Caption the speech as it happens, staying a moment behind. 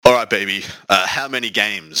right, baby. How many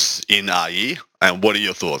games in our year, and what are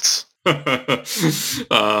your thoughts? Man,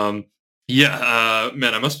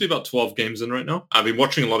 I must be about 12 games in right now. I've been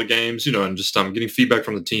watching a lot of games, and just getting feedback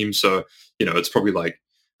from the team. So, it's probably like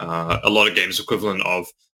a lot of games equivalent of.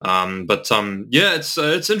 It's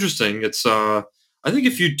interesting. It's I think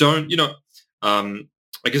if you don't,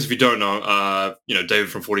 I guess if you don't know,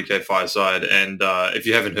 David from 40K Fireside, and if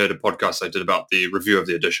you haven't heard a podcast I did about the review of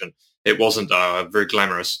the edition, it wasn't very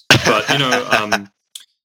glamorous. But,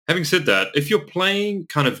 having said that, if you're playing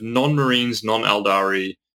kind of non-Marines,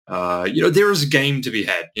 non-Eldari, there is a game to be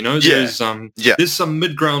had. There's some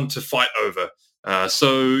mid-ground to fight over.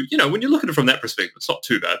 So, when you look at it from that perspective, it's not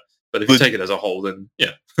too bad. But if you take it as a whole, then,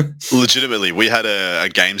 yeah. Legitimately, we had a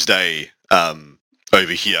games day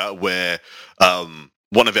over here where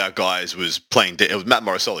one of our guys was playing. It was Matt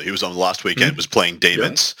Morrisoli, who was on last weekend, was playing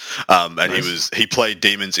Demons, and nice. he played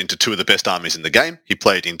Demons into two of the best armies in the game. He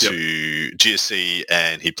played into GSC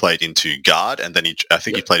and he played into Guard, and then he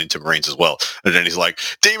played into Marines as well. And then he's like,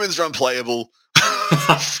 Demons are unplayable.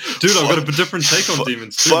 Dude, I've got a different take on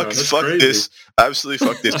Demons too. Fuck this. Absolutely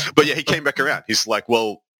fuck this. But yeah, he came back around. He's like,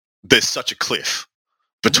 well, there's such a cliff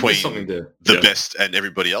between the best and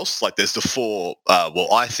everybody else. Like there's the four,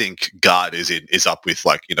 I think Guard is up with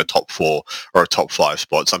like, top 4 or a top 5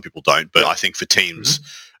 spot. Some people don't, but I think for teams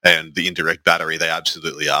and the indirect battery, they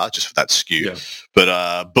absolutely are, just for that skew. Yeah.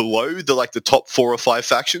 But below the top 4 or 5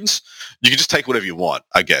 factions, you can just take whatever you want,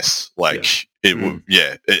 I guess. Like and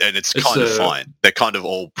it's kind of fine. They're kind of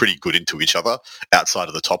all pretty good into each other outside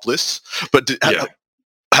of the top lists. But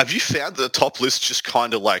have you found that the top list just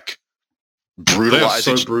kind of like brutalized?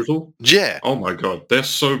 They're so brutal. Yeah. Oh my god, they're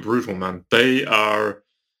so brutal, man. They are.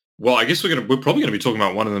 Well, I guess we're probably gonna be talking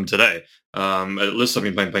about one of them today. At least I've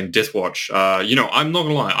been playing Deathwatch. I'm not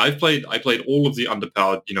gonna lie. I played all of the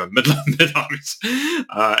underpowered, mid armies,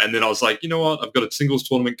 and then I was like, you know what? I've got a singles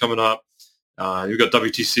tournament coming up. You've got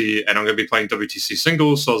WTC, and I'm going to be playing WTC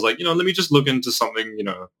singles. So I was like, let me just look into something,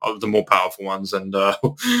 of the more powerful ones. And I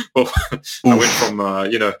went from,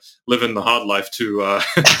 living the hard life to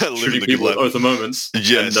shooting people with Oath of Moments.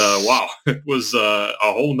 Yes. And wow, it was a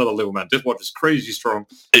whole nother level, man. Deathwatch is crazy strong.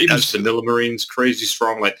 Even just Vanilla Marines, crazy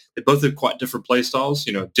strong. Like, they both have quite different play styles.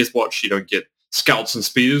 Deathwatch, you don't get scouts and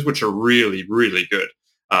speeders, which are really, really good.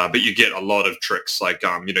 But you get a lot of tricks, like,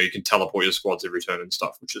 you can teleport your squads every turn and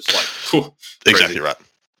stuff, which is like, exactly right.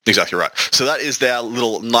 Exactly right. So that is our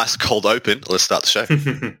little nice cold open. Let's start the show.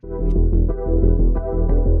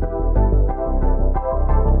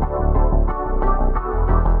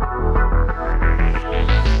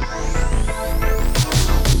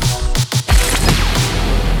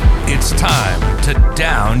 It's time to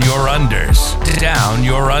down your unders. Down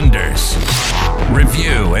your unders.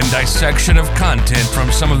 Review and dissection of content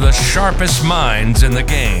from some of the sharpest minds in the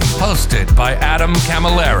game. Hosted by Adam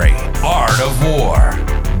Camilleri. Art of War.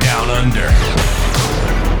 Down Under.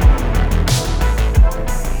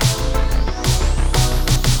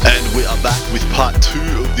 And we are back with part 2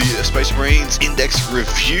 of the Space Marines Index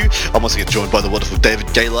Review. I'm once again joined by the wonderful David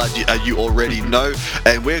Gaylard, you already know.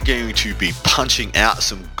 And we're going to be punching out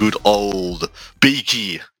some good old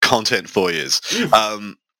beaky content for you.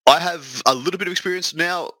 I have a little bit of experience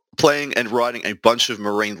now playing and writing a bunch of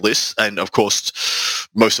Marine lists, and of course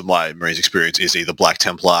most of my Marines experience is either Black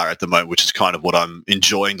Templar at the moment, which is kind of what I'm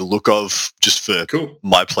enjoying the look of just for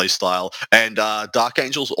my play style, and Dark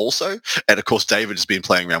Angels also, and of course David has been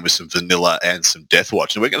playing around with some Vanilla and some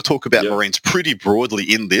Deathwatch, and we're going to talk about Marines pretty broadly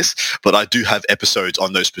in this, but I do have episodes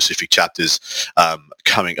on those specific chapters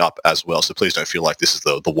coming up as well, so please don't feel like this is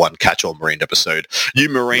the one catch-all Marine episode. You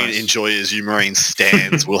Marine enjoyers, you Marine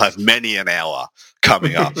stans will have many an hour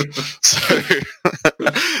coming up. So,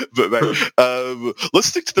 but mate, let's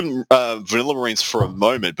stick to the Vanilla Marines for a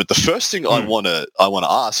moment. But the first thing I want to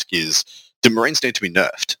ask is, do Marines need to be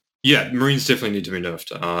nerfed? Yeah, Marines definitely need to be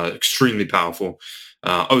nerfed. Extremely powerful.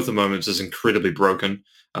 Oath of Moments is incredibly broken.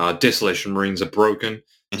 Desolation Marines are broken.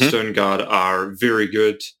 Stern Guard are very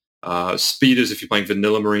good. Speeders, if you're playing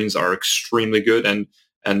Vanilla Marines, are extremely good. And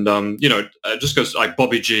it just goes like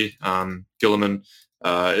Bobby G, Gilliman,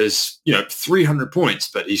 is 300 points,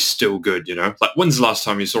 but he's still good. Like, when's the last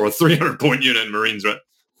time you saw a 300-point unit in Marines, right?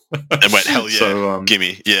 And went, hell yeah, so,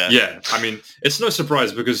 gimme, yeah. I mean, it's no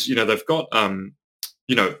surprise because they've got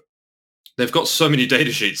they've got so many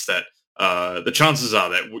data sheets that the chances are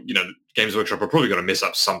that Games Workshop are probably going to mess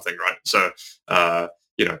up something, right? So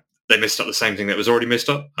they messed up the same thing that was already messed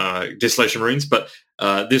up, Desolation Marines, but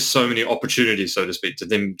there's so many opportunities, so to speak, to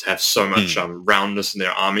them to have so much roundness in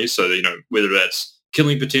their army. So whether that's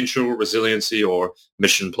killing potential, resiliency, or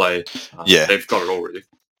mission play, they've got it all really.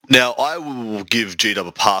 Now, I will give GW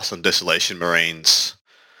a pass on Desolation Marines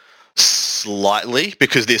slightly,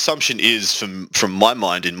 because the assumption is, from my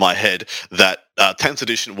mind, in my head, that 10th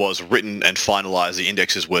edition was written and finalized, the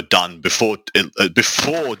indexes were done before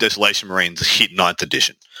Desolation Marines hit 9th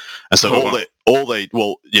edition. And so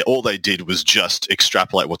all they did was just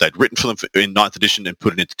extrapolate what they'd written for them in 9th edition and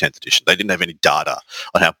put it into 10th edition. They didn't have any data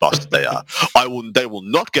on how busted they are. They will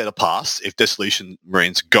not get a pass if Desolation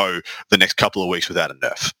Marines go the next couple of weeks without a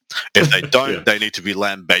nerf. If they don't, they need to be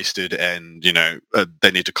lambasted, and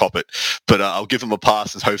they need to cop it. But I'll give them a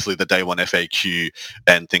pass, and hopefully the day one FAQ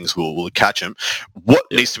and things will catch them. What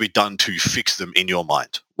needs to be done to fix them in your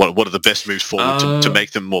mind? What are the best moves forward to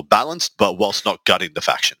make them more balanced, but whilst not gutting the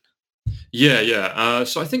faction?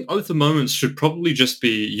 So I think Oath of Moments should probably just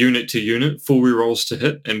be unit to unit, full rerolls to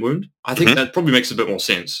hit and wound. I think that probably makes a bit more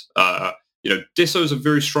sense. Desos are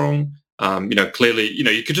very strong. Clearly,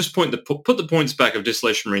 you could just put the points back of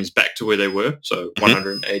Desolation Marines back to where they were. So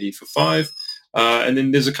 180 for 5. And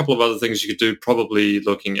then there's a couple of other things you could do, probably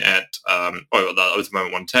looking at, the Oath of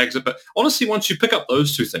Moment one tags it. But honestly, once you pick up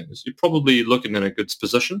those two things, you're probably looking in a good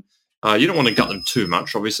position. You don't want to gut them too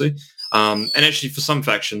much, obviously. And actually, for some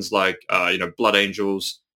factions like, Blood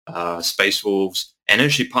Angels, Space Wolves, and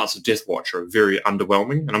actually parts of Death Watch are very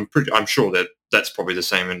underwhelming. And I'm sure that's probably the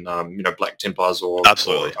same in, Black Templars or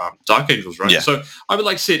Dark Angels, right? Yeah. So I would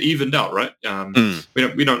like to see it evened out, right?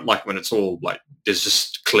 We don't like when it's all like, there's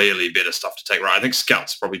just clearly better stuff to take, right? I think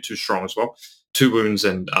Scout's probably too strong as well. 2 wounds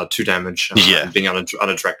and 2 damage. Being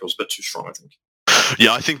uninteractable is a bit too strong, I think.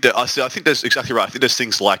 Yeah, I think that's exactly right. I think there's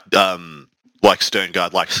things like Stern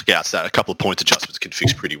Guard, like Scouts, that a couple of point adjustments can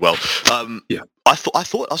fix pretty well. I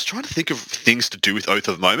was trying to think of things to do with Oath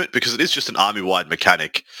of Moment, because it is just an army-wide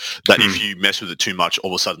mechanic that if you mess with it too much,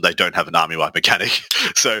 all of a sudden they don't have an army-wide mechanic.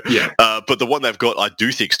 So, but the one they've got, I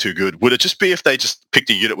do think is too good. Would it just be if they just picked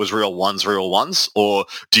a unit was real ones, or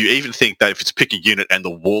do you even think that if it's pick a unit and the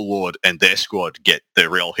Warlord and their squad get their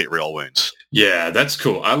real hit, real wounds? Yeah, that's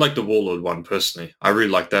cool. I like the Warlord one personally. I really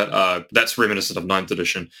like that. That's reminiscent of 9th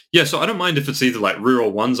edition. Yeah, so I don't mind if it's either like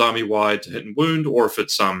reroll ones army-wide to hit and wound, or if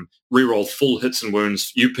it's reroll full hits and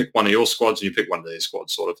wounds. You pick one of your squads and you pick one of their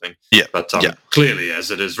squads, sort of thing. Yeah, but clearly,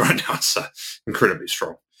 as it is right now, it's incredibly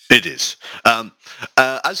strong. It is.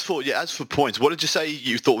 As for points, what did you say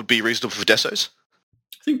you thought would be reasonable for Desos?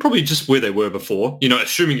 I think probably just where they were before.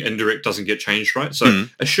 Assuming indirect doesn't get changed, right? So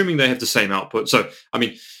assuming they have the same output. So I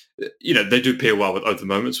mean, they do pair well with Oath of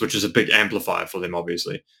Moments, which is a big amplifier for them,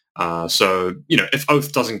 obviously. If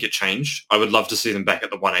Oath doesn't get changed, I would love to see them back at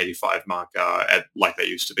the 185 mark, like they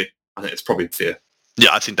used to be. I think it's probably fair.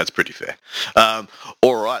 Yeah, I think that's pretty fair.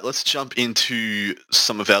 All right, let's jump into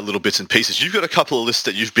some of our little bits and pieces. You've got a couple of lists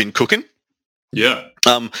that you've been cooking. Yeah.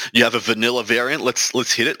 You have a vanilla variant.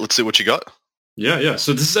 Let's hit it. Let's see what you got. Yeah.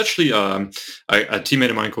 So this is actually a teammate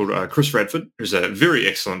of mine called Chris Radford, who's a very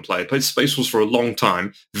excellent player. Played Space Wolves for a long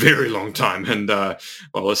time, very long time, and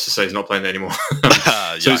let's just say he's not playing that anymore.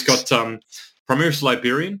 So he's got Primaris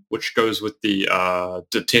Liberian, which goes with the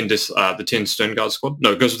 10 Stern Guard squad.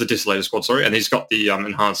 No, it goes with the Desolator squad. Sorry, and he's got the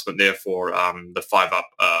enhancement there for the 5-up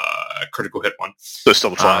critical hit one. First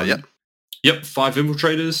double fire. Yep. 5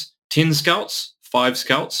 infiltrators, 10 scouts, 5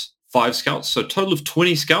 scouts, 5 scouts. So a total of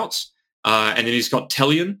 20 scouts. And then he's got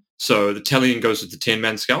Tellian. So the Tellian goes with the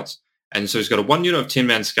 10-man scouts. And so he's got a 1 unit of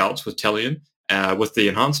 10-man scouts with Tellian, with the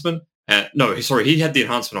enhancement. He had the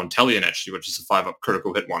enhancement on Tellian, actually, which is a 5-up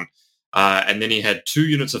critical hit one. And then he had 2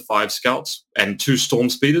 units of 5 scouts and 2 storm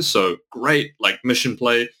speeders. So great, mission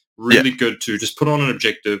play, really good to just put on an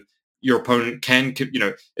objective. Your opponent can,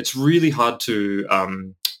 it's really hard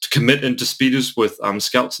to commit into speeders with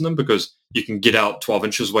scouts in them, because you can get out 12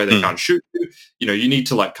 inches away, they can't shoot you. You need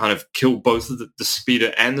to kind of kill both of the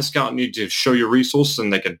speeder and the scout. You need to show your resources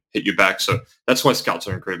and they can hit you back. So that's why scouts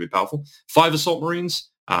are incredibly powerful. 5 assault marines,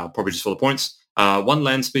 probably just for the points. 1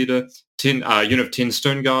 land speeder, 10 unit of 10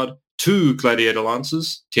 stern guard, 2 gladiator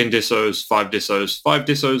lancers, 10 desos, 5 desos, 5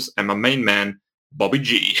 desos, and my main man, Bobby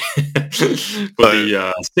G. for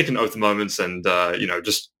the second Oath of Moments, and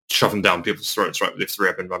just shoving down people's throats right with F3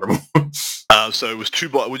 up and vulnerable. So it was 2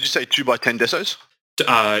 by, would you say 2 by 10 desos?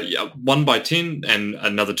 1 by 10 and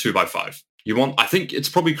another 2 by 5. I think it's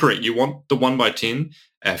probably correct. You want the 1 by 10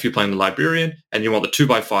 if you're playing the Liberian, and you want the 2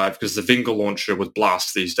 by 5 because the Vengal launcher with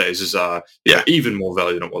Blast these days is even more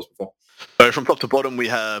value than it was before. So from top to bottom, we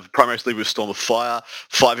have primarily with Storm of Fire,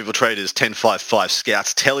 5 Infiltrators, 10, 5, 5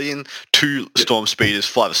 Scouts, Tellian, 2 Storm Speeders,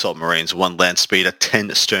 5 Assault Marines, 1 Land Speeder,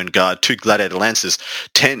 10 Stern Guard, 2 Gladiator Lancers,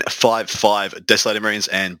 10, 5, 5 Desolator Marines,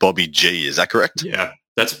 and Bobby G. Is that correct? Yeah,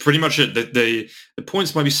 That's pretty much it. The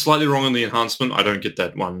points might be slightly wrong on the enhancement. I don't get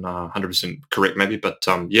that one 100% correct, maybe, but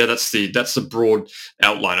yeah, that's the broad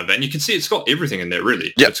outline of it. And you can see it's got everything in there,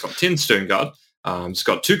 really. Yep. It's got 10 Stern Guard. It's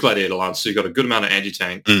got 2 Gladiator Lance, so you've got a good amount of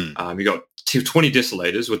anti-tank. You got 20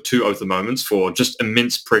 Desolators with 2 Oath of Moments for just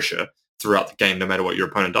immense pressure throughout the game, no matter what your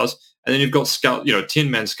opponent does. And then you've got Scout,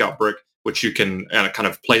 10-man Scout Brick, which you can kind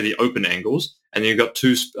of play the open angles. And then you've got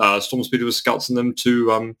 2 Storm Speeder with Scouts in them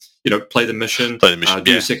to, play the mission, do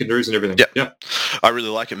your secondaries and everything. Yeah. I really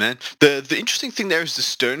like it, man. The interesting thing there is the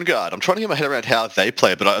Stern Guard. I'm trying to get my head around how they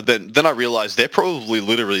play, but then I realized they're probably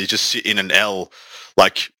literally just sit in an L,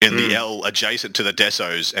 like in the L adjacent to the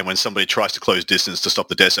Desos, and when somebody tries to close distance to stop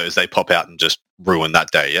the Desos, they pop out and just ruin that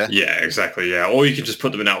day, yeah? Yeah, exactly, yeah. Or you can just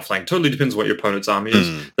put them in outflank. Totally depends what your opponent's army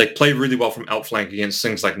is. They play really well from outflank against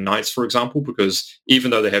things like Knights, for example, because even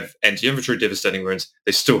though they have anti-infantry devastating wounds,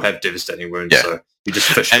 they still have devastating wounds, so you just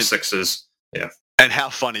fish for 6s. Yeah. And how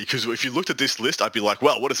funny, because if you looked at this list, I'd be like,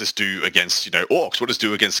 well, what does this do against, Orcs? What does it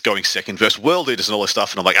do against going second versus World Eaters and all this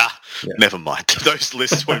stuff? And I'm like, never mind. Those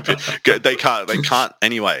lists won't be, they can't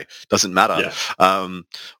anyway. Doesn't matter. Yeah.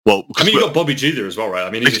 Well, I mean, you got Bobby G there as well, right?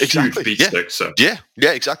 I mean, he's a huge beat stick, so. Yeah,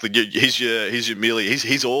 exactly. He's your melee.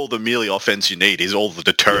 He's all the melee offense you need. He's all the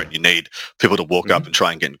deterrent you need. People to walk up and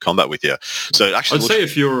try and get in combat with you. So actually, I'd say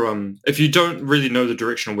if you don't really know the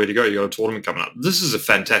direction of where to go, you got a tournament coming up. This is a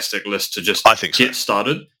fantastic list to just get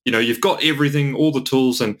started. You've got everything, all the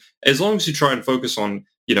tools, and as long as you try and focus on,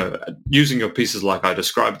 using your pieces like I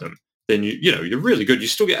described them, then you're really good. You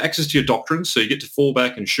still get access to your doctrines, so you get to fall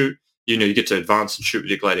back and shoot. You get to advance and shoot with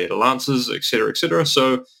your Gladiator Lances, etc., etc.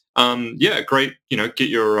 So, great. Get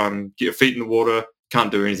your feet in the water.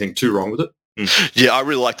 Can't do anything too wrong with it. Yeah, I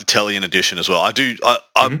really like the Tellian edition as well. I do.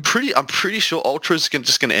 I'm pretty sure Ultra's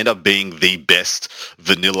just going to end up being the best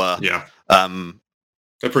vanilla. Yeah.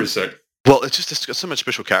 They're pretty sick. Well, it's got so much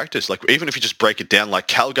special characters. Like, even if you just break it down, like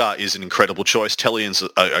Calgar is an incredible choice. Tellian's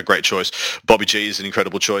a great choice. Bobby G is an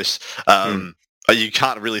incredible choice. You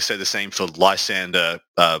can't really say the same for Lysander,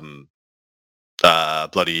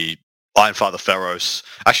 bloody Ironfather Pharos.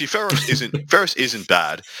 Actually, Pharos isn't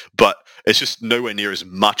bad, but it's just nowhere near as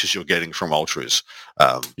much as you're getting from Ultras.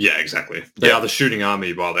 Yeah, exactly. They are the shooting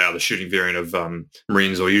army, while they are the shooting variant of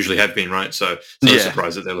Marines, or usually have been, right? So it's no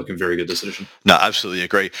surprise that they're looking very good this edition. No, absolutely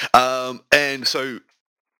agree. And so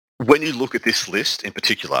when you look at this list in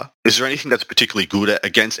particular, is there anything that's particularly good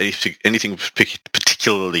against, anything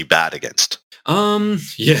particularly bad against?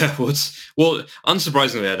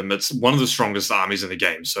 Unsurprisingly, Adam, it's one of the strongest armies in the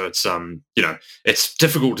game. So it's, it's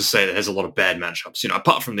difficult to say that it has a lot of bad matchups,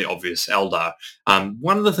 apart from the obvious Eldar.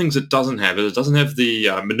 One of the things it doesn't have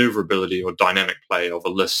the maneuverability or dynamic play of a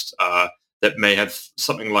list that may have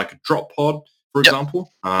something like a drop pod, for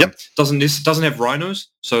example. Doesn't have rhinos.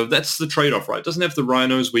 So that's the trade-off, right? It doesn't have the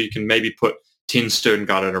rhinos where you can maybe put 10 Stern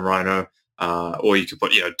Guard in a rhino. Or you could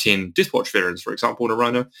put, 10 Deathwatch veterans, for example, in a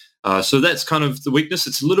rhino. So that's kind of the weakness.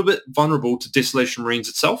 It's a little bit vulnerable to Desolation Marines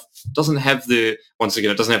itself. It doesn't have the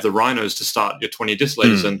rhinos to start your 20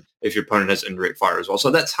 Desolators, and if your opponent has indirect fire as well. So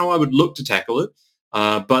that's how I would look to tackle it.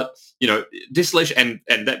 But, Desolation,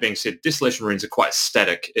 and that being said, Desolation Marines are quite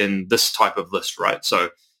static in this type of list, right? So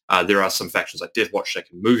there are some factions like Deathwatch that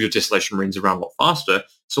can move your Desolation Marines around a lot faster.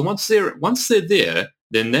 So once they're there,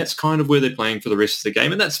 then that's kind of where they're playing for the rest of the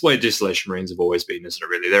game. And that's where Desolation Marines have always been, isn't it,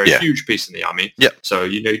 really? They're a huge piece in the army. Yeah. So,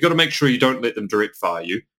 you've got to make sure you don't let them direct fire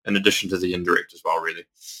you, in addition to the indirect as well, really.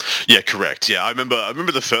 Yeah, correct. Yeah, I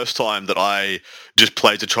remember the first time that I just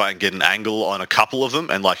played to try and get an angle on a couple of them,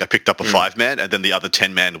 and I picked up a 5-man, and then the other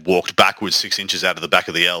 10-man walked backwards 6 inches out of the back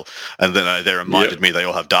of the L, and then they reminded me they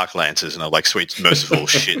all have Dark Lancers, and I'm like, sweet, merciful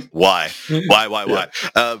shit. Why? Why?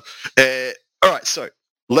 All right, so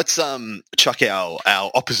let's chuck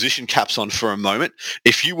our opposition caps on for a moment.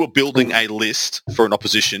 If you were building a list for an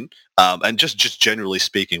opposition, and just generally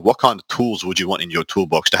speaking, what kind of tools would you want in your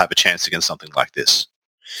toolbox to have a chance against something like this?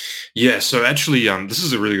 Yeah, so actually, this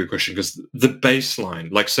is a really good question, because the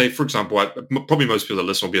baseline, like, say, for example, probably most people that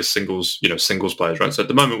listen will be singles players, right? So at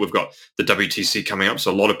the moment, we've got the WTC coming up, so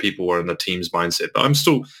a lot of people are in the teams mindset, but I'm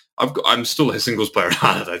still a singles player at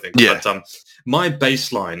heart, I think. Yeah. But my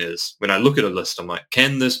baseline is, when I look at a list, I'm like,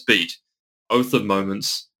 can this beat Oath of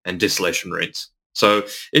Moments and Desolation Marines? So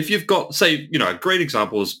if you've got, say, a great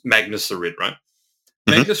example is Magnus the Red, right?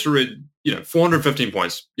 Magnus the Red, 415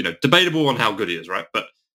 points, debatable on how good he is, right? But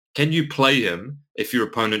can you play him if your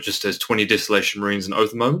opponent just has 20 Desolation Marines and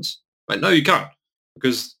Oath of Moments? Like, no, you can't,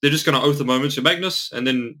 because they're just going to Oath of Moments to Magnus and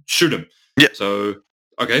then shoot him. Yeah. So,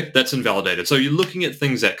 okay, that's invalidated. So you're looking at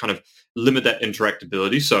things that kind of limit that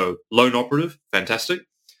interactability. So Lone Operative, fantastic.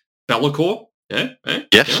 Be'lakor, Yeah.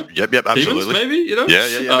 Yes. Yep. Absolutely. Demons, maybe,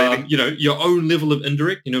 Yeah. Maybe. Your own level of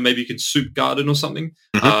indirect, maybe you can soup garden or something.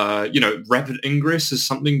 Rapid ingress is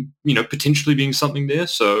something, potentially being something there.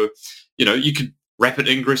 So, you could rapid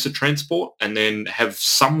ingress a transport and then have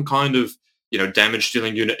some kind of, damage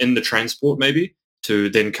dealing unit in the transport maybe to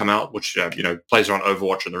then come out, which, plays around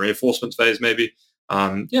Overwatch in the reinforcements phase maybe.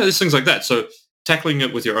 There's things like that. So tackling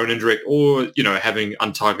it with your own indirect or, having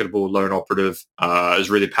untargetable lone operative is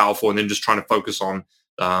really powerful, and then just trying to focus on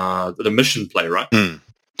the mission play, right?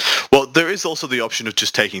 Well, there is also the option of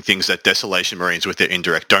just taking things that Desolation Marines with their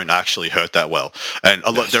indirect don't actually hurt that well. And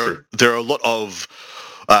there are a lot of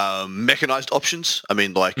mechanized options. I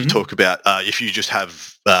mean, like you talk about if you just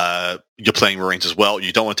have you're playing Marines as well,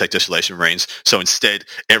 you don't want to take Desolation Marines. So instead,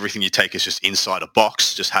 everything you take is just inside a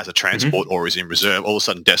box, just has a transport or is in reserve. All of a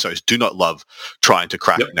sudden, Desos do not love trying to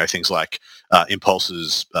crack things like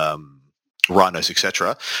impulses, rhinos,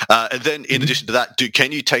 etc. And then in addition to that,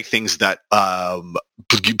 can you take things that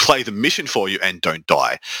play the mission for you and don't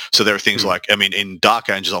die? So there are things like, I mean, in Dark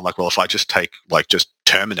Angels, I'm like, well, if I just take just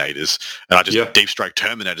Terminators and I just deep strike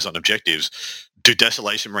Terminators on objectives, do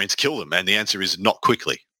Desolation Marines kill them? And the answer is not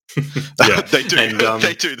quickly. They do.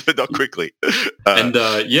 They do, but not quickly.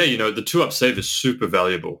 The 2-up save is super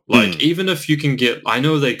valuable. Like, even if you can get, I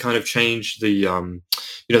know they kind of changed the,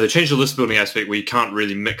 they changed the list building aspect where you can't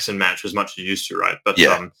really mix and match as much as you used to, right? But,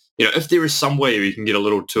 if there is some way you can get a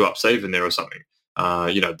little 2-up save in there or something,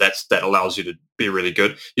 that allows you to be really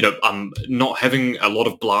good. Not having a lot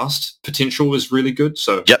of blast potential is really good.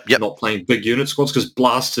 So not playing big unit squads, because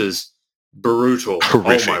blast is brutal.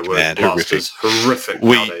 Horrific, oh my word, man. blast is horrific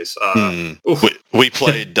nowadays. We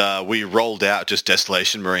played, we rolled out just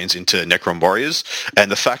Desolation Marines into Necron Warriors, and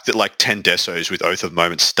the fact that 10 Desos with Oath of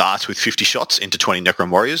Moment starts with 50 shots into 20 Necron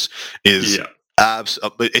Warriors is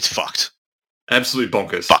it's fucked. Absolutely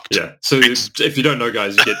bonkers. Fucked. Yeah. So if you don't know,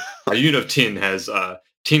 guys, you get a unit of 10 has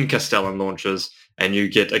 10 Castellan launchers, and you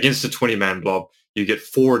get, against a 20-man blob, you get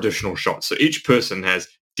 4 additional shots. So each person has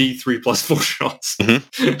D3 plus 4 shots.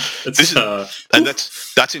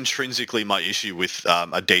 That's intrinsically my issue with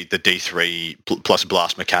the D3 plus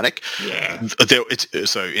blast mechanic. Yeah.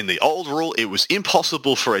 So in the old rule, it was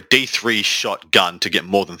impossible for a D3 shot gun to get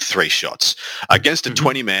more than 3 shots. Against a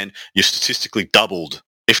 20-man, you statistically doubled,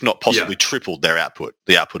 if not possibly tripled the output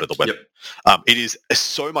of the weapon. It is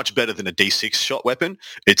so much better than a D6 shot weapon.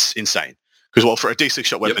 It's insane. Because, for a D6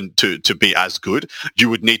 shot weapon to be as good, you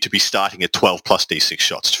would need to be starting at 12 plus D6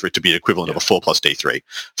 shots for it to be equivalent of a 4 plus D3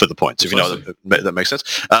 for the points. Precisely. If you know that makes sense.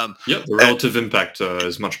 The relative impact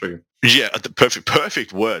is much bigger. Yeah, the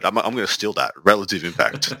perfect word. I'm going to steal that. Relative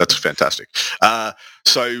impact. That's fantastic.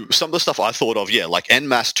 So some of the stuff I thought of, like en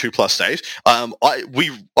masse 2+ saves.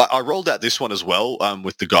 I rolled out this one as well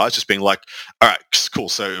with the guys, just being like, all right, cool.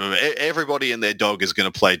 So everybody and their dog is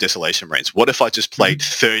going to play Desolation Marines. What if I just played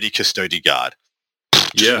 30 Custody Guard?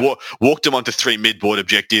 Walked them onto 3 mid-board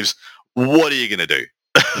objectives. What are you going to do?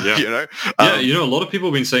 A lot of people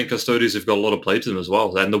have been saying Custodies have got a lot of play to them as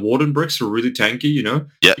well, and the Warden bricks are really tanky.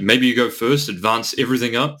 Maybe you go first, advance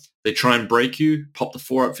everything up, they try and break you, pop the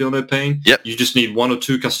 4-up, feel no pain. You just need 1 or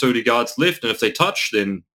 2 Custody guards left, and if they touch,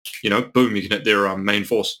 then boom, you can hit their main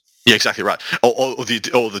force. Yeah, exactly right. All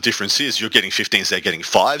the difference is you're getting 15s, they're getting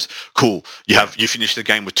 5s. Cool. You finish the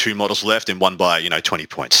game with 2 models left and won by 20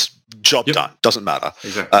 points. Job done. Doesn't matter.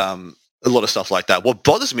 Exactly. A lot of stuff like that. What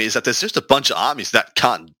bothers me is that there's just a bunch of armies that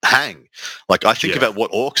can't hang. Like, I think about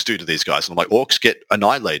what orcs do to these guys, and I'm like, orcs get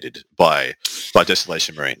annihilated by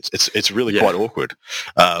Desolation Marines. It's really quite awkward.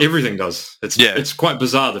 Everything does. It's quite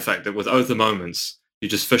bizarre, the fact that with Oath of Moments, you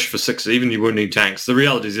just fish for 6, even if you wouldn't need tanks. The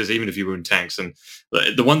reality is, even if you wouldn't tanks, and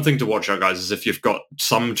the one thing to watch out, guys, is if you've got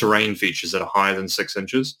some terrain features that are higher than 6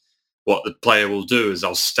 inches, what the player will do is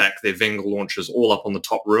they'll stack their Vengal launchers all up on the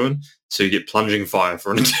top ruin, so you get plunging fire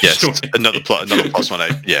for an additional. Yes, another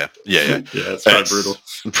 +1/8. Yeah. It's quite brutal.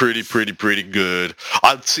 Pretty good.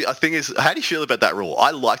 I think is, how do you feel about that rule? I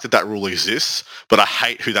like that rule exists, but I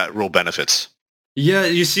hate who that rule benefits. Yeah,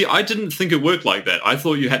 you see, I didn't think it worked like that. I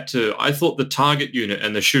thought the target unit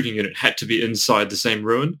and the shooting unit had to be inside the same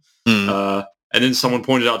ruin. And then someone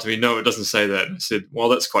pointed out to me, no, it doesn't say that. And I said, well,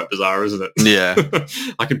 that's quite bizarre, isn't it? Yeah.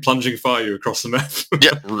 I can plunging fire you across the map.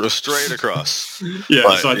 Straight across. So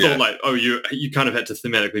I thought you kind of had to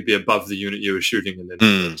thematically be above the unit you were shooting and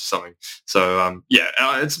then something. So,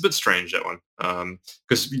 it's a bit strange, that one.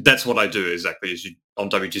 Because that's what I do exactly. Is on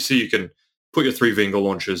WTC, you can put your 3 Vengal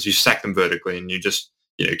launchers, you stack them vertically, and you just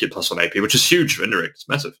get +1 AP, which is huge for indirect. It's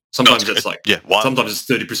massive. Sometimes it's sometimes it's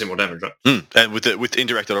 30% more damage, right? And with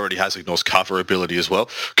indirect, it already has ignores cover ability as well.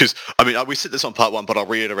 Because, I mean, we said this on part 1, but I'll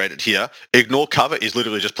reiterate it here. Ignore cover is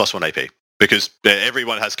literally just +1 AP. because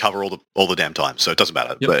everyone has cover all the damn time, so it doesn't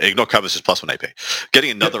matter. Yep. But ignore cover is just plus 1 AP.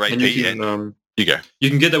 Getting another AP, and you go. You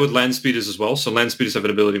can get that with land speeders as well. So land speeders have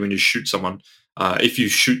an ability when you shoot someone. If you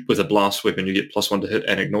shoot with a blast weapon, you get +1 to hit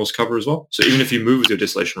and ignores cover as well. So even if you move with your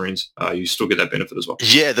Desolation Marines, you still get that benefit as well.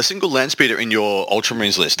 Yeah, the single land speeder in your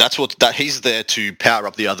Ultramarines list, that he's there to power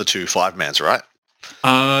up the other 2 5-mans, right?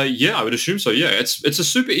 Yeah, I would assume so. Yeah, it's a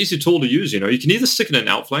super easy tool to use. You can either stick it in an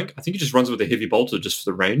outflank. I think it just runs with a heavy bolter just for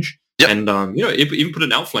the range. Yep. And even put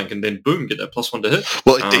an outflank and then boom, get that +1 to hit.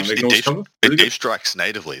 Well, it deep strikes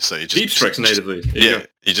natively, so you just deep strikes natively.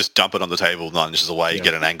 You just dump it on the table 9 inches away. You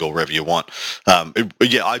get an angle wherever you want.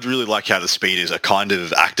 I'd really like how the speeders are kind of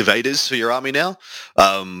activators for your army now.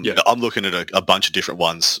 I'm looking at a bunch of different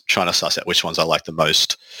ones, trying to suss out which ones I like the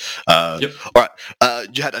most. All right,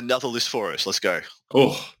 you had another list for us. Let's go.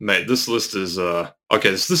 Oh, mate, this list is okay.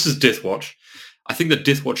 This is Deathwatch. I think that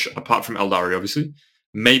Deathwatch, apart from Eldari, obviously,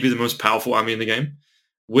 may be the most powerful army in the game.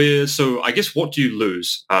 So I guess what do you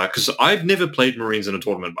lose? Because I've never played Marines in a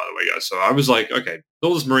tournament, by the way, guys. So I was like, okay,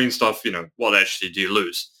 all this Marine stuff, what actually do you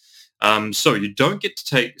lose? So you don't get to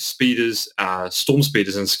take speeders, storm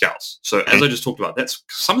speeders and scouts. So as I just talked about, that's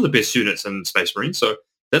some of the best units in Space Marine. So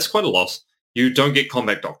that's quite a loss. You don't get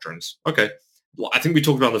combat doctrines. Okay. Well, I think we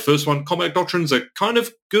talked about the first one. Combat doctrines are kind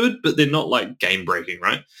of good, but they're not like game breaking,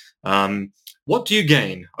 right? What do you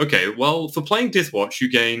gain? Okay, well, for playing Deathwatch, you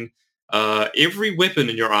gain every weapon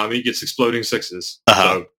in your army gets exploding 6s.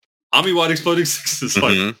 So army-wide exploding 6s.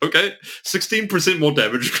 Like, okay, 16% more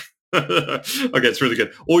damage. Okay, it's really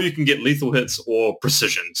good. Or you can get lethal hits or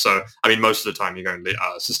precision. So, I mean, most of the time you're going to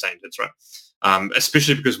sustained hits, right?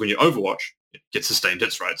 Especially because when you Overwatch, you get sustained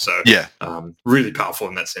hits, right? So, really powerful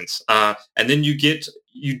in that sense. And then you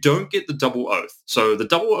don't get the double oath. So the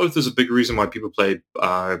double oath is a big reason why people play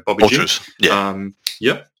Bobby Ultras.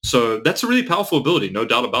 G. So that's a really powerful ability, no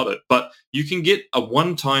doubt about it. But you can get a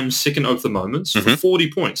one-time second oath of moments for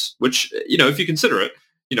 40 points, which, if you consider it,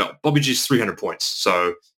 Bobby G's 300 points.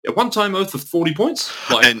 So a one-time oath for 40 points?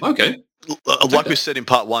 Okay. Like we said in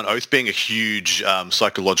part 1, oath being a huge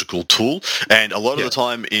psychological tool, and a lot of the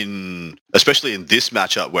time especially in this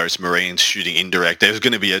matchup where it's Marines shooting indirect, there's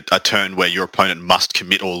going to be a turn where your opponent must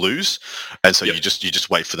commit or lose, and so you just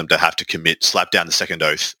wait for them to have to commit, slap down the second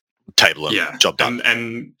oath, table them, job done.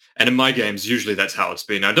 And in my games, usually that's how it's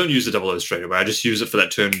been. I don't use the double oath straight away. I just use it for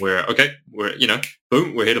that turn where, okay,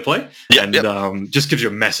 boom, we're here to play, just gives you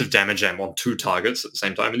a massive damage amp on 2 targets at the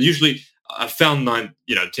same time, and usually I found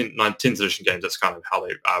 10th edition games, that's kind of how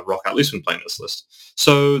they rock out, at least when playing this list.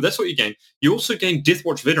 So that's what you gain. You also gain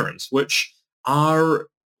Deathwatch veterans, which are,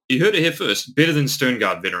 you heard it here first, better than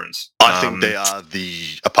Sternguard veterans. I think they are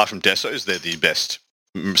apart from Desos, they're the best.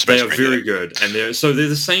 They are very good, and they're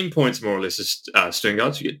the same points more or less as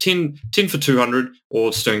Sternguards. You get 10 for 200,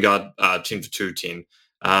 or Sternguard 10 for 210.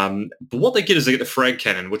 But what they get is they get the frag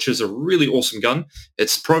cannon, which is a really awesome gun.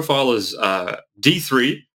 Its profile is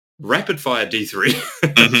D3, rapid fire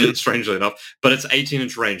D3, strangely enough, but it's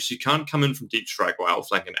 18-inch range, so you can't come in from deep strike or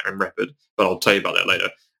outflank and rapid, but I'll tell you about that later.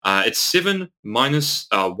 It's 7 minus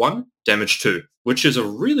 1, damage 2, which is a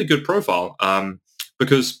really good profile,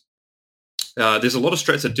 because there's a lot of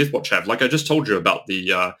strats that Deathwatch have. Like I just told you about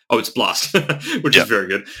the, it's Blast, which is very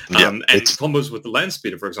good. And combos with the Land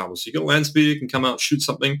Speeder, for example. So you get a Land Speeder, you can come out, shoot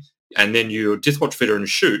something, and then your Deathwatch veteran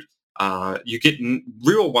shoot. You get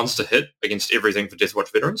reroll 1s to hit against everything for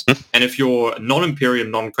Deathwatch veterans. And if you're non-Imperium,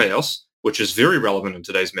 non-Chaos, which is very relevant in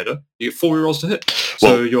today's meta, you get 4 rerolls to hit.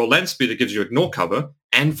 So your Land Speeder gives you ignore cover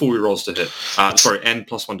and 4 rerolls to hit. And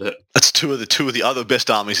 +1 to hit. That's two of the other best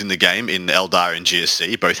armies in the game in Eldar and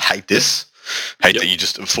GSC. Both hate this. That you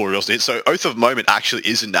just 4 rerolls to hit. So Oath of Moment actually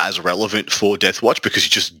isn't as relevant for Deathwatch because you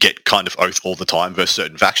just get kind of Oath all the time versus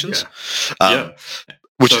certain factions.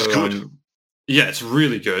 Which is good. Yeah, it's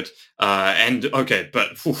really good.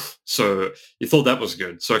 So you thought that was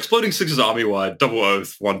good. So Exploding 6 is army-wide, double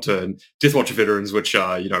oath, 1 turn, Deathwatch veterans, which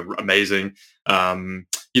are, amazing.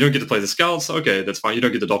 You don't get to play the scouts. Okay, that's fine. You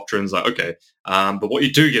don't get the doctrines. Okay. But what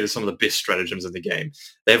you do get is some of the best stratagems in the game.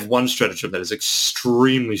 They have one stratagem that is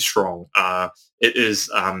extremely strong. It is,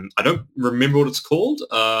 I don't remember what it's called,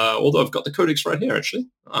 although I've got the codex right here, actually.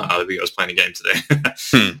 There we go. I was playing a game today.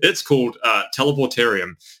 It's called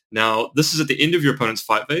Teleportarium. Now, this is at the end of your opponent's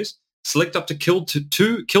fight phase. Select up to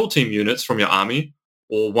 2 kill team units from your army,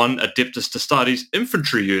 or 1 Adeptus Astartes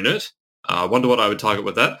infantry unit. I wonder what I would target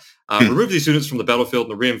with that. Remove these units from the battlefield in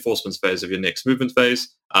the reinforcements phase of your next movement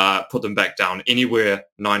phase. Put them back down anywhere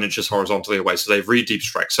 9 inches horizontally away, so they re-deep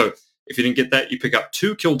strike. So if you didn't get that, you pick up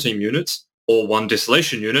 2 kill team units or 1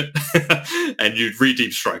 desolation unit, and you'd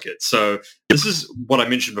re-deep strike it. So this is what I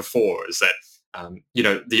mentioned before, is that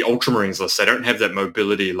the Ultramarines list, they don't have that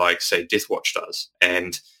mobility like, say, Deathwatch does.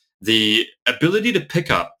 And the ability to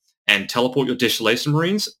pick up and teleport your Desolation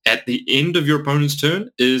Marines at the end of your opponent's turn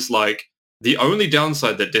is like the only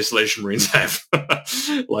downside that Desolation Marines have.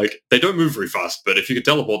 Like, they don't move very fast, but if you could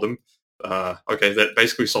teleport them, that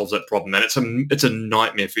basically solves that problem. And it's a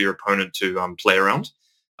nightmare for your opponent to play around.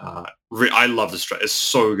 I love this strat. It's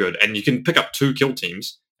so good. And you can pick up 2 kill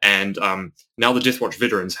teams. And now the Deathwatch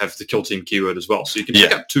veterans have the kill team keyword as well. So you can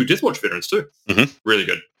pick up 2 Deathwatch veterans too. Mm-hmm. Really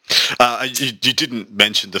good. You didn't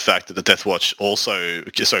mention the fact that the Deathwatch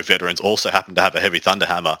veterans also happen to have a heavy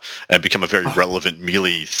Thunderhammer and become a very relevant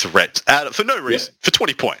melee threat for no reason, for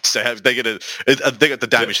 20 points. They get the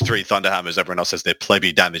damage 3 Thunderhammers. Everyone else has their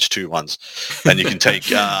plebby damage 2 ones, and you can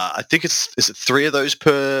take I think is it 3 of those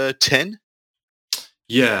per 10?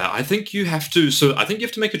 Yeah, I think you have to. So I think you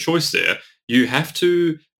have to make a choice there. You have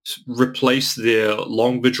to replace their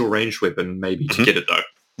long vigil range weapon maybe to get it though.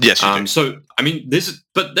 Yes, you do. So I mean,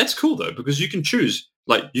 but that's cool though, because you can choose.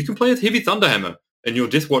 Like, you can play with heavy Thunderhammer in your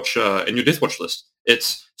Deathwatch list.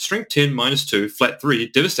 It's strength 10 -2, flat 3,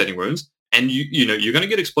 devastating wounds, and you're going to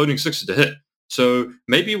get exploding 6 to hit. So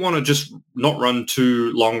maybe you want to just not run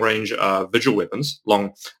 2 long range vigil weapons,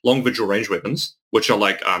 long vigil range weapons, which are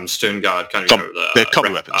like Stern Guard kind of. They're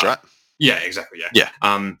combo weapons, right? Yeah, exactly. Yeah.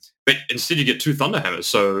 Yeah. But instead you get 2 Thunderhammers.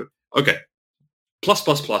 So okay.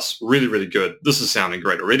 Plus, really, really good. This is sounding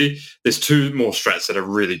great already. There's 2 more strats that are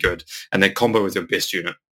really good, and they combo with your best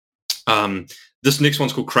unit. This next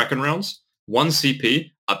one's called Kraken Rounds. 1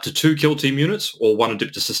 CP, up to 2 kill team units, or 1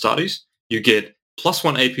 Adeptus Astartes. You get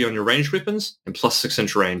 +1 AP on your ranged weapons, and +6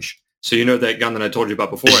 inch range. So you know that gun that I told you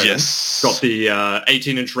about before? Yes. Got the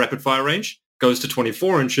 18-inch rapid fire range, goes to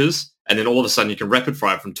 24 inches, and then all of a sudden you can rapid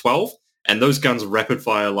fire from 12. And those guns rapid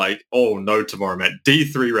fire like, oh no tomorrow, man.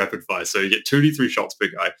 D3 rapid fire. So you get 2D3 shots per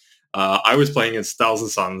guy. I was playing against Thousand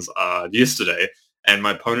Suns yesterday, and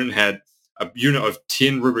my opponent had a unit of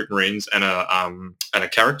 10 Rubric Marines and a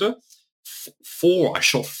character. I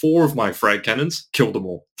shot 4 of my frag cannons, killed them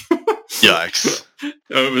all. Yikes.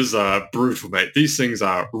 It was brutal, mate. These things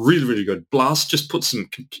are really, really good. Blast just puts them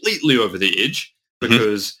completely over the edge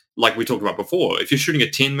because, like we talked about before, if you're shooting a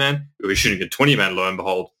 10-man or you're shooting a 20-man, lo and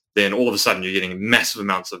behold, then all of a sudden you're getting massive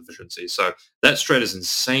amounts of efficiency. So that strat is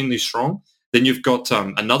insanely strong. Then you've got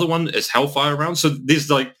another one is Hellfire rounds. So there's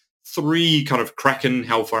like 3 kind of Kraken,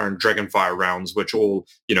 Hellfire, and Dragonfire rounds, which all,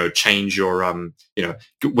 change your,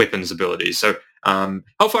 weapons abilities. So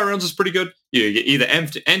Hellfire rounds is pretty good. You get either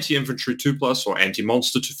anti-infantry 2+ or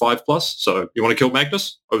anti-monster to 5+. So you want to kill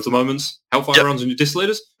Magnus over the moments, Hellfire rounds on your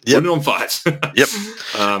Desolators? Put it on 5s. Yep.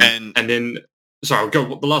 And then, sorry, I'll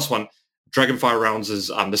go the last one. Dragonfire rounds is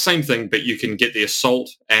the same thing, but you can get the assault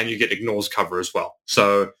and you get ignores cover as well.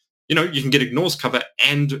 So, you can get ignores cover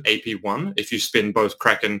and AP1 if you spend both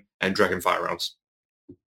Kraken and Dragonfire rounds.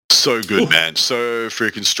 So good, man. So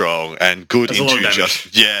freaking strong and good. That's into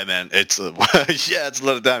just man. It's it's a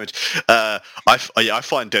lot of damage. I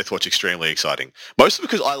find Deathwatch extremely exciting, mostly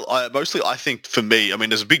because I think for me, I mean,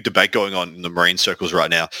 there's a big debate going on in the Marine circles right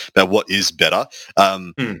now about what is better.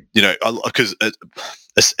 Because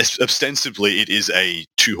ostensibly it is a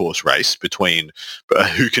 2-horse race between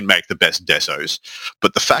who can make the best desos,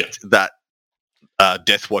 but the fact that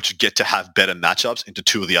Deathwatch get to have better matchups into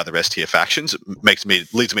 2 of the other S tier factions leads me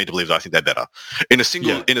to believe that I think they're better. In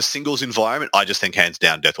a singles environment, I just think hands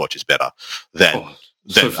down Deathwatch is better than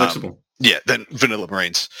flexible. Than vanilla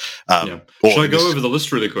Marines. Should I go over the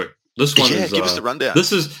list really quick? This one is give us the rundown.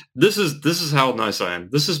 This is how nice I am.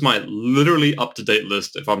 This is my literally up-to-date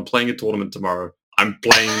list. If I'm playing a tournament tomorrow, I'm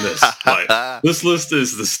playing this. This list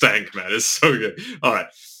is the stank, man. It's so good. All right.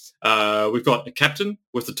 We've got a captain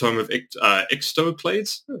with the tome of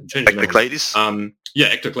Ectoclades. Ectoclades?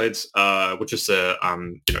 Ectoclades, which is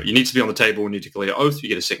you need to be on the table, you need to clear your oath, you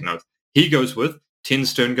get a second oath. He goes with 10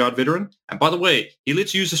 Stern Guard veteran. And by the way, he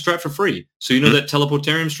lets you use the strat for free. So that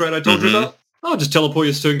teleportarium strat I told you about? Oh, just teleport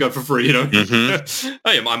your Stern Guard for free, Hey,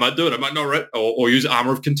 I might do it. I might not, right? Or use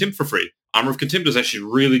Armor of Contempt for free. Armor of Contempt is actually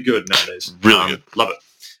really good nowadays. Really good. Love it.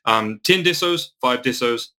 10 Desos, 5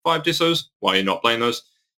 Desos, 5 Desos. Why are you not playing those?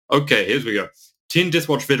 Okay, here we go. 10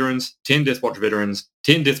 Deathwatch veterans, 10 Deathwatch veterans,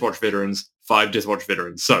 10 Deathwatch veterans, 5 Deathwatch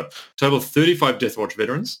veterans. So, total of 35 Deathwatch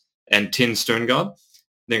veterans and 10 Stern Guard.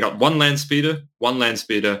 Then got 1 land speeder,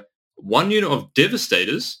 1 unit of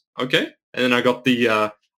Devastators, okay? And then I got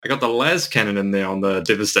the las cannon in there on the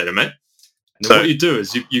Devastator, mate. And then what you do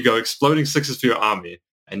is you go exploding 6s for your army,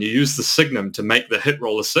 and you use the Signum to make the hit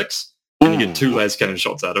roll a 6. and you get 2 las cannon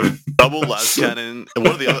shots out of it. Double las cannon. And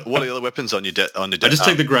what are the other weapons on your deck? I just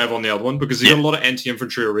take the grab on the other one because you've got a lot of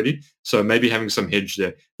anti-infantry already, so maybe having some hedge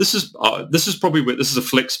there. This is probably where this is a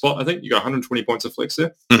flex spot. I think you got 120 points of flex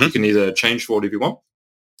there. You can either change for it if you want.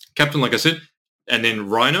 Captain, like I said, and then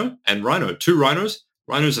Rhino and Rhino. 2 Rhinos.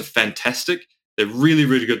 Rhinos are fantastic. They're really,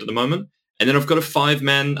 really good at the moment. And then I've got a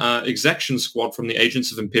 5-man exaction squad from the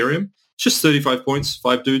Agents of Imperium. It's just 35 points,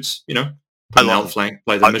 5 dudes, put them outflank,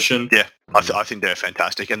 play the mission. Yeah, I think they're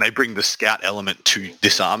fantastic. And they bring the scout element to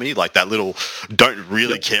this army, like that little don't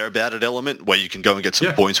really care about it element where you can go and get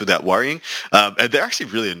some points without worrying. And they're actually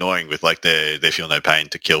really annoying with like they feel no pain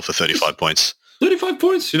to kill for 35 points. 35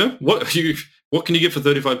 points, what can you get for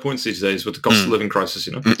 35 points these days with the cost of living crisis,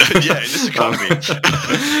 Yeah, in this economy.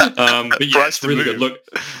 But yeah, it's really good. Look,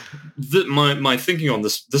 my thinking on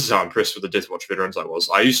this is how impressed with the Deathwatch veterans I was.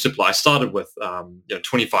 I started with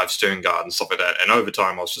 25 Stern Guard and stuff like that, and over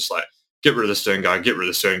time I was just like, get rid of the Stern Guard,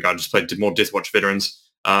 just did more Deathwatch veterans.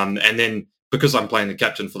 And then because I'm playing the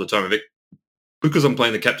captain for the Tome of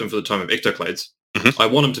Ectoclades, I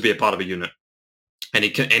want him to be a part of a unit. And he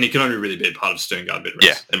can only really be a part of Stern Guard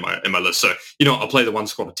veterans in my list. So, I'll play the 1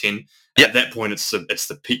 squad of 10. At that point, it's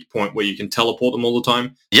the peak point where you can teleport them all the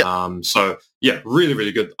time. So, really,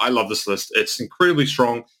 really good. I love this list. It's incredibly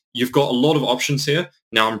strong. You've got a lot of options here.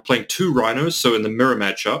 Now, I'm playing 2 Rhinos, so in the mirror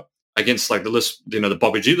matchup against like the list, the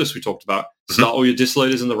Bobby G list we talked about, start all your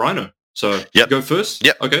Desolators in the Rhino. So, you go first.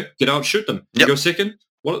 Okay, get out, shoot them. You go second.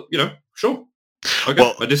 Well, sure.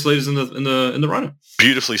 Okay, my Desolators in the Rhino.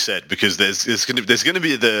 Beautifully said, because there's going to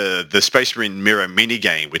be the Space Marine Mirror mini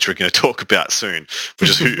game, which we're going to talk about soon, which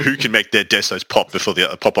is who can make their Desos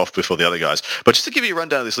pop off before the other guys. But just to give you a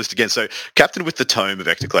rundown of this list again, so Captain with the Tome of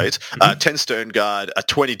Ectoclades, 10 Stern Guard,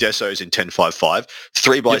 20 Desos in 10-5-5,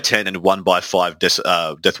 3x10 and 1x5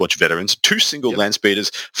 Deathwatch veterans, 2 single land speeders,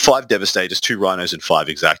 5 Devastators, 2 Rhinos, and 5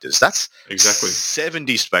 Exactors. That's exactly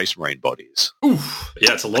 70 Space Marine bodies. Oof.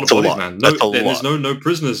 Yeah, it's a lot of bodies, man. There's no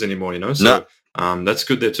prisoners anymore, So that's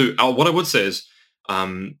good there too. What I would say is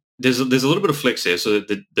there's a little bit of flex here. So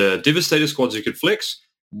the Devastator squads you could flex.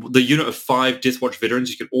 The unit of 5 Deathwatch veterans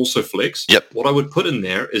you could also flex. What I would put in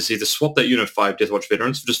there is either swap that unit of 5 Deathwatch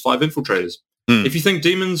veterans for just 5 infiltrators. If you think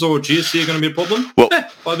demons or GSC are going to be a problem,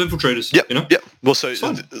 5 infiltrators. Well, so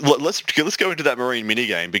let's go into that Marine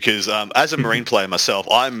minigame, because as a Marine player myself,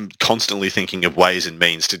 I'm constantly thinking of ways and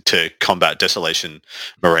means to combat Desolation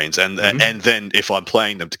Marines, and then if I'm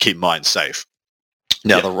playing them, to keep mine safe.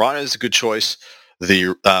 Now, the Rhino is a good choice.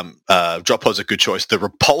 The drop pod's a good choice. The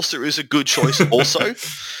repulsor is a good choice also,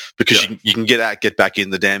 because you can get back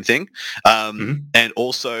in the damn thing. And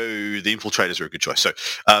also the infiltrators are a good choice. So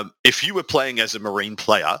if you were playing as a Marine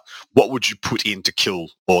player, what would you put in to kill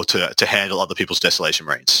or to handle other people's Desolation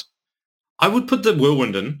Marines? I would put the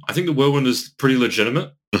Whirlwind in. I think the Whirlwind is pretty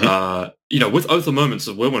legitimate. With Oath of Moments,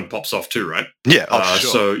 the Whirlwind pops off too, right? Yeah,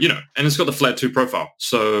 sure. So, and it's got the flat 2 profile.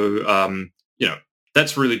 So,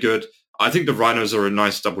 that's really good. I think the Rhinos are a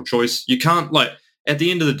nice double choice. You can't, at the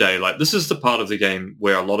end of the day, this is the part of the game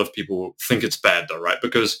where a lot of people think it's bad, though, right?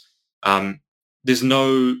 Because there's not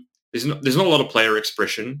a lot of player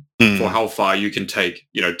expression for how far you can take,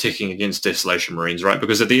 ticking against Desolation Marines, right?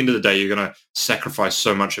 Because at the end of the day, you're going to sacrifice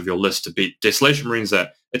so much of your list to beat Desolation Marines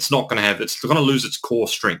that it's going to lose its core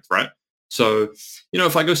strength, right? So,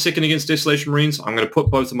 if I go second against Desolation Marines, I'm going to put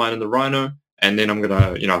both of mine in the Rhino, and then I'm going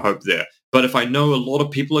to, hope there. But if I know a lot of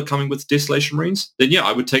people are coming with Desolation Marines, then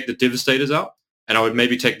I would take the Devastators out, and I would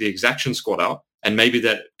maybe take the Exaction squad out, and maybe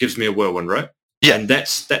that gives me a Whirlwind, right? Yeah. And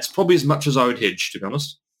that's probably as much as I would hedge, to be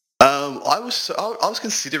honest. I was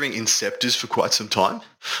considering Inceptors for quite some time.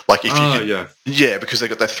 Because they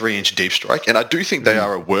got that 3-inch deep strike, and I do think they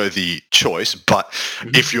are a worthy choice. But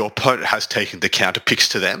if your opponent has taken the counter picks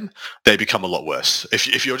to them, they become a lot worse.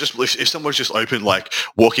 If someone's just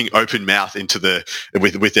walking open mouth into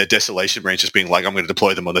with their Desolation Range, just being like, I'm going to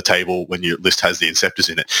deploy them on the table when your list has the Inceptors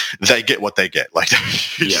in it, they get what they get.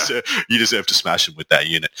 You deserve to smash them with that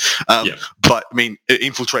unit. But I mean,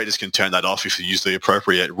 infiltrators can turn that off if you use the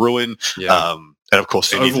appropriate ruin. And of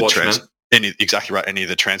course, any of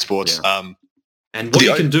the transports. And what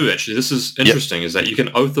you can do, actually, this is interesting, is that you can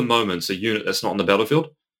Oath of Moments a unit that's not on the battlefield.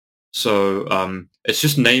 So it's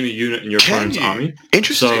just name a unit in your opponent's army.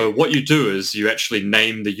 Interesting. So what you do is you actually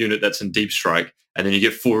name the unit that's in Deep Strike, and then you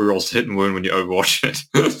get 4 rolls to hit and wound when you overwatch it.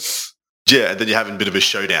 Yeah, and then you're having a bit of a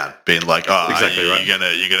showdown, being like, exactly right. You're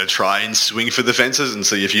gonna try and swing for the fences and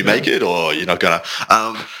see if you make it, or you're not gonna.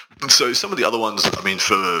 So some of the other ones, I mean,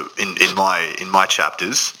 in my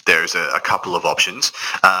chapters, there's a couple of options.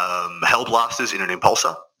 Hellblasters in an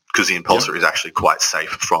Impulsor, because the Impulsor is actually quite safe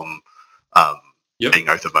from being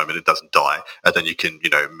Oath of Moment, it doesn't die, and then you can,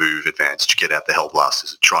 move, advance, to get out the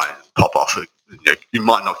Hellblasters and try and pop off. You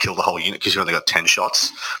might not kill the whole unit because you've only got 10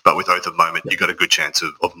 shots, but with Oath of Moment, you've got a good chance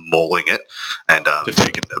of mauling it and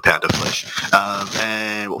taking a pound of flesh.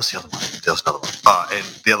 And what was the other one? There was another one. And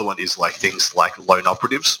the other one is things like lone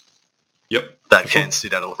operatives. Yep. That can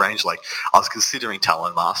sit out of range. I was considering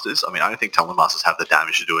Talon Masters. I mean, I don't think Talon Masters have the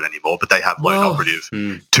damage to do it anymore, but they have lone operative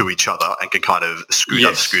to each other and can kind of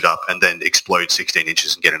scoot up, and then explode 16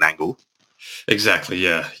 inches and get an angle. Exactly,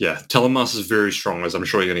 yeah. Talon Masters is very strong, as I'm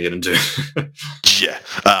sure you're going to get into. Yeah.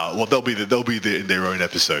 Well, they'll be in their own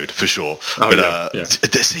episode for sure. Oh, but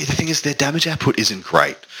see, the thing is, their damage output isn't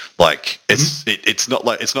great. It's not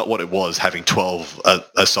what it was having 12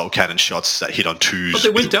 assault cannon shots that hit on twos. But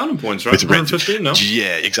they went down in points, right? 115, no?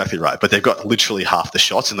 Yeah, exactly right. But they've got literally half the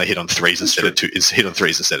shots, and they hit on threes instead of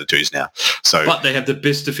twos now. So, but they have the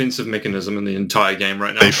best defensive mechanism in the entire game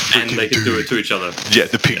right now, and they can do it to each other. Yeah,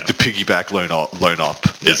 the piggyback lone op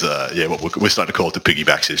is what we're starting to call it, the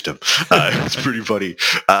piggyback system. It's pretty funny.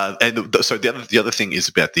 So the other thing is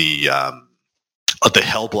about the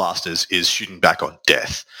Hellblasters is shooting back on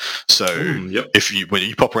death. So when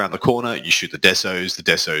you pop around the corner, you shoot the Desos. The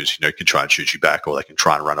Desos, can try and shoot you back, or they can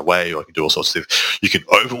try and run away, or can do all sorts of stuff. You can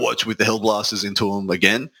Overwatch with the Hellblasters into them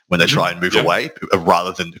again when they try and move away,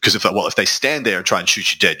 rather than, because if they stand there and try and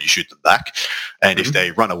shoot you dead, you shoot them back, and if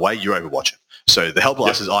they run away, you Overwatch them. So the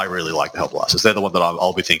Hellblasters, I really like the Hellblasters. They're the one that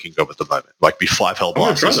I'll be thinking of at the moment. It'd be 5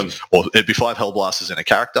 Hellblasters, or it'd be 5 Hellblasters in a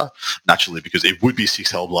character, naturally, because it would be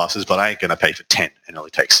 6 Hellblasters, but I ain't going to pay for 10 and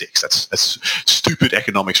only take 6. That's stupid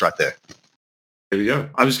economics right there. There you go.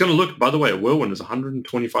 I was going to look, by the way, a Whirlwind is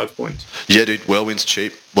 125 points. Yeah, dude, Whirlwind's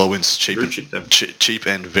cheap. Whirlwind's cheap. Very and, cheap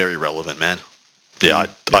and very relevant, man. Yeah, I'd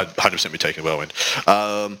 100% be taking Whirlwind.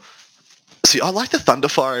 See, I like the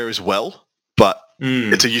Thunderfire as well, but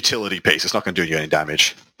it's a utility piece. It's not going to do you any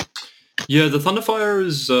damage. Yeah, the Thunderfire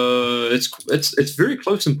is it's very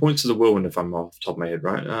close in points to the Whirlwind, if I'm off the top of my head,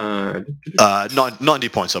 right? 90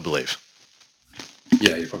 points, I believe.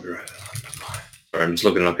 Yeah, you're probably right. Sorry, I'm just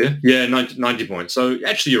looking it up here. Yeah, 90 points. So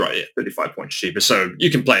actually, you're right. Yeah, 35 points cheaper. So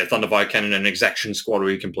you can play a Thunderfire Cannon and an Exaction Squad,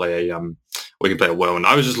 or you can play a Whirlwind.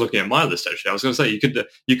 I was just looking at my list actually. I was going to say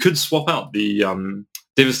you could swap out the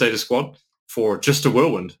Devastator Squad for just a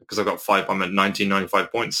Whirlwind, because I've got 5. I'm at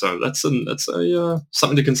 1995 points, so that's something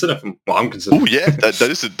to consider. From what I'm considering. Oh yeah, that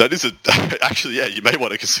is a actually, yeah, you may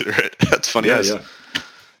want to consider it. That's funny.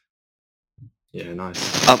 Yeah,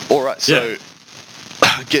 nice. All right, so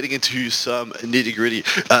getting into some nitty gritty.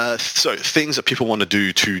 So things that people want to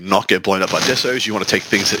do to not get blown up by Desos, you want to take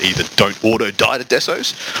things that either don't auto die to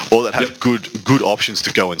Desos, or that have good options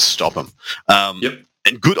to go and stop them.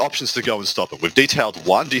 And good options to go and stop it. We've detailed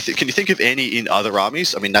one. Can you think of any in other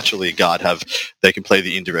armies? I mean, naturally, Guard they can play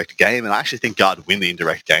the indirect game, and I actually think Guard win the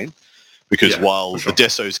indirect game, because while the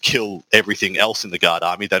Desos kill everything else in the Guard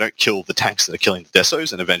army, they don't kill the tanks that are killing the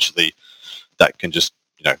Desos, and eventually that can just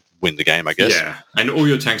win the game, I guess. Yeah, and all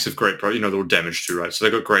your tanks have great they're all damage too, right? So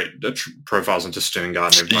they've got great profiles into Stern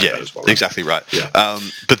Guard and everything like that as well. Right? Exactly right. Yeah.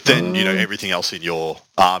 But then everything else in your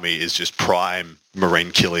army is just prime Marine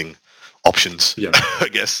killing options. Yeah, I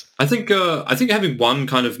guess. I think having one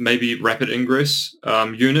kind of maybe rapid ingress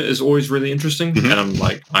unit is always really interesting. And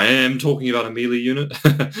I am talking about a melee unit.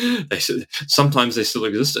 Sometimes they still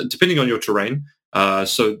exist, depending on your terrain.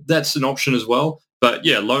 So that's an option as well. But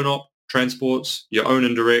yeah, lone op, transports, your own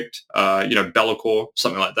indirect, Be'lakor,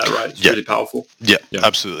 something like that, right? It's really powerful. Yeah,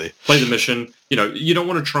 absolutely. Play the mission. You don't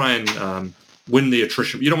want to try and win the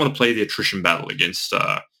attrition. You don't want to play the attrition battle against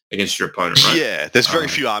your opponent, right? Yeah, there's very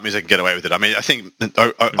few armies that can get away with it. I mean, I think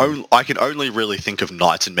I can only really think of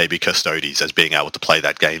Knights and maybe Custodes as being able to play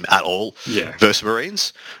that game at all versus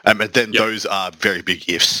Marines. And then those are very big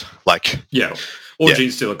ifs. Or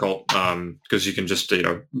Gene Stealer Cult, because you can just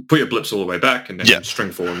put your blips all the way back and then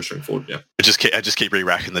string forward and string forward. Yeah, I just keep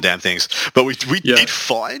re-racking the damn things. But we did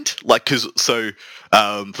find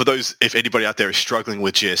for those, if anybody out there is struggling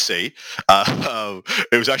with GSC,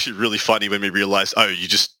 it was actually really funny when we realized, you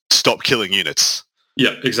just stop killing units.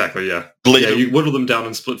 Yeah, exactly. Yeah, you whittle them down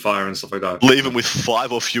and split fire and stuff like that. Leave them with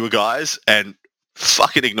 5 or fewer guys and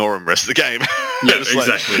fucking ignore them the rest of the game. Yeah,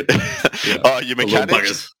 exactly. Your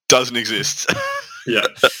mechanics doesn't exist. Or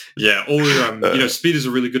speeders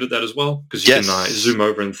are really good at that as well, because you can zoom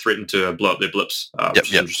over and threaten to blow up their blips,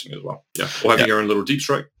 which is interesting as well. Or having your own little deep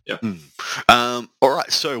strike. All right,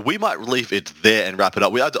 right, so we might leave it there and wrap it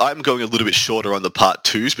up. I'm going a little bit shorter on the part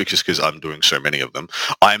 2s because I'm doing so many of them.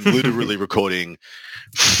 I'm literally recording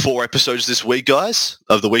 4 episodes this week, guys,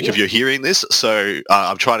 of the week of you're hearing this. So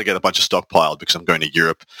I'm trying to get a bunch of stockpiled because I'm going to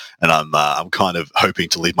Europe, and I'm kind of hoping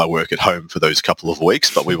to leave my work at home for those couple of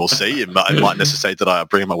weeks, but we will see. It might necessitate that I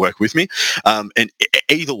bring my work with me. And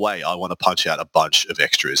either way, I want to punch out a bunch of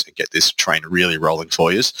extras and get this train really rolling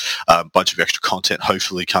for you. A bunch of extra content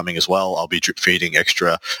hopefully coming as well. I'll be drip feeding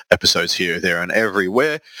extra episodes here, there, and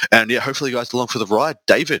everywhere. And yeah, hopefully you guys along for the ride.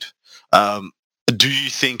 David, do you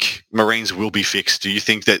think Marines will be fixed? Do you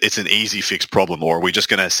think that it's an easy fix problem, or are we just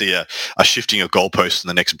going to see a shifting of goalposts and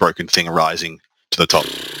the next broken thing rising to the top?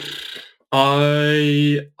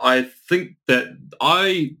 I think that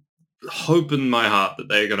I hope in my heart that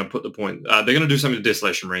they're going to put the point. They're going to do something to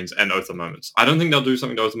Desolation Marines and Oath of Moments. I don't think they'll do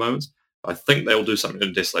something to Oath of Moments. I think they'll do something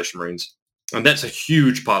to Desolation Marines. And that's a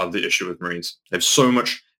huge part of the issue with Marines. They have so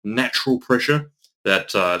much natural pressure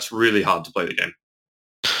that it's really hard to play the game.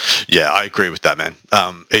 Yeah, I agree with that, man.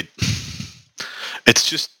 It's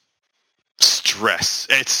just stress.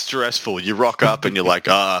 It's stressful. You rock up and you're like,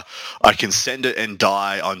 I can send it and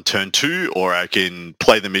die on turn 2, or I can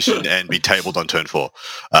play the mission and be tabled on turn 4.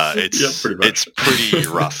 It's pretty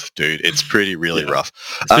rough, dude. It's really rough.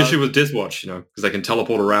 Especially with Deathwatch, because they can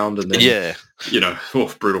teleport around and then,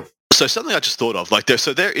 brutal. So something I just thought of,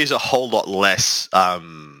 there is a whole lot less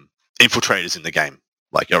infiltrators in the game.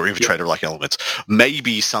 Or infiltrator-like elements.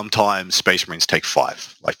 Maybe sometimes Space Marines take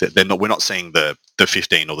 5. We're not seeing the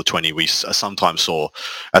 15 or the 20 we sometimes saw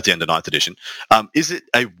at the end of 9th edition. Is it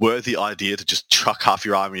a worthy idea to just chuck half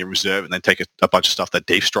your army in reserve and then take a bunch of stuff that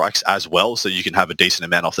deep strikes as well, so you can have a decent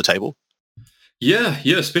amount off the table? Yeah,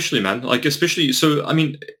 especially, man. So, I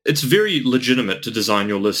mean, it's very legitimate to design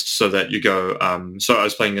your list so that you go, so I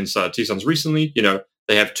was playing against T-Sons recently,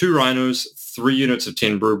 they have 2 Rhinos, 3 units of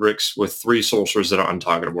 10 Brewbricks with 3 Sorcerers that are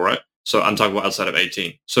untargetable, right? So untargetable outside of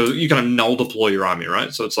 18. So you kind of null deploy your army,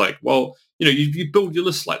 right? So it's like, well, you build your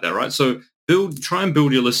list like that, right? So try and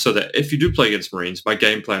build your list so that if you do play against Marines, my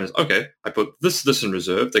game plan is, okay, I put this in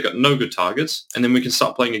reserve, they got no good targets, and then we can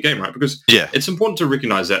start playing a game, right? Because it's important to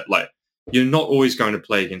recognize that, you're not always going to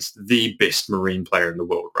play against the best Marine player in the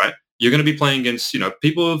world, right? You're going to be playing against,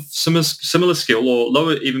 people of similar skill or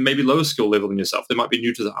lower, even maybe lower skill level than yourself. They might be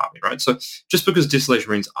new to the army, right? So just because Desolation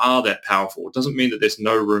Marines are that powerful, it doesn't mean that there's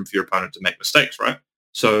no room for your opponent to make mistakes, right?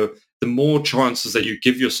 So the more chances that you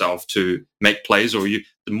give yourself to make plays, or the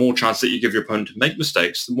more chance that you give your opponent to make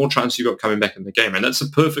mistakes, the more chance you got coming back in the game. And that's a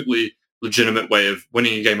perfectly legitimate way of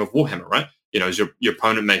winning a game of Warhammer, right? Is your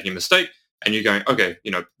opponent making a mistake and you're going, okay,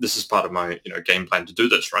 this is part of my, game plan to do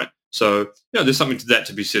this, right? So, there's something to that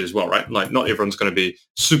to be said as well, right? Not everyone's going to be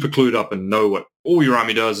super clued up and know what all your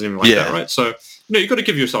army does and everything like that, right? So, you've got to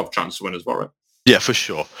give yourself a chance to win as well, right? Yeah, for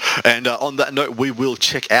sure. And on that note, we will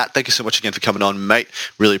check out. Thank you so much again for coming on, mate.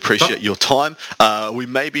 Really appreciate your time. We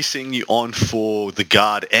may be seeing you on for the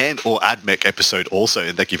Guard and or AdMech episode also.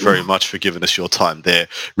 And thank you very much for giving us your time there.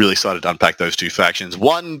 Really excited to unpack those 2 factions.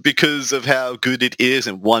 One because of how good it is,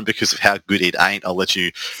 and one because of how good it ain't. I'll let you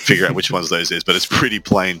figure out which ones those is, but it's pretty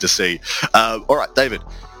plain to see. All right, David.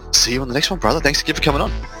 See you on the next one, brother. Thanks again for coming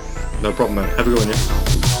on. No problem, man. Have a good one,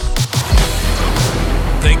 yeah.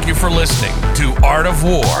 Thank you for listening to Art of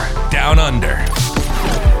War Down Under,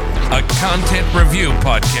 a content review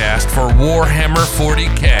podcast for Warhammer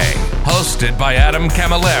 40K, hosted by Adam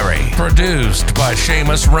Camilleri, produced by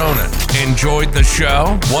Seamus Ronan. Enjoyed the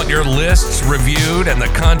show? Want your lists reviewed and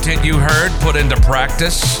the content you heard put into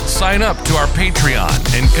practice? Sign up to our Patreon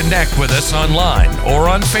and connect with us online or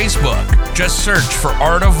on Facebook. Just search for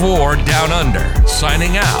Art of War Down Under.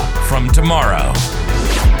 Signing out from tomorrow.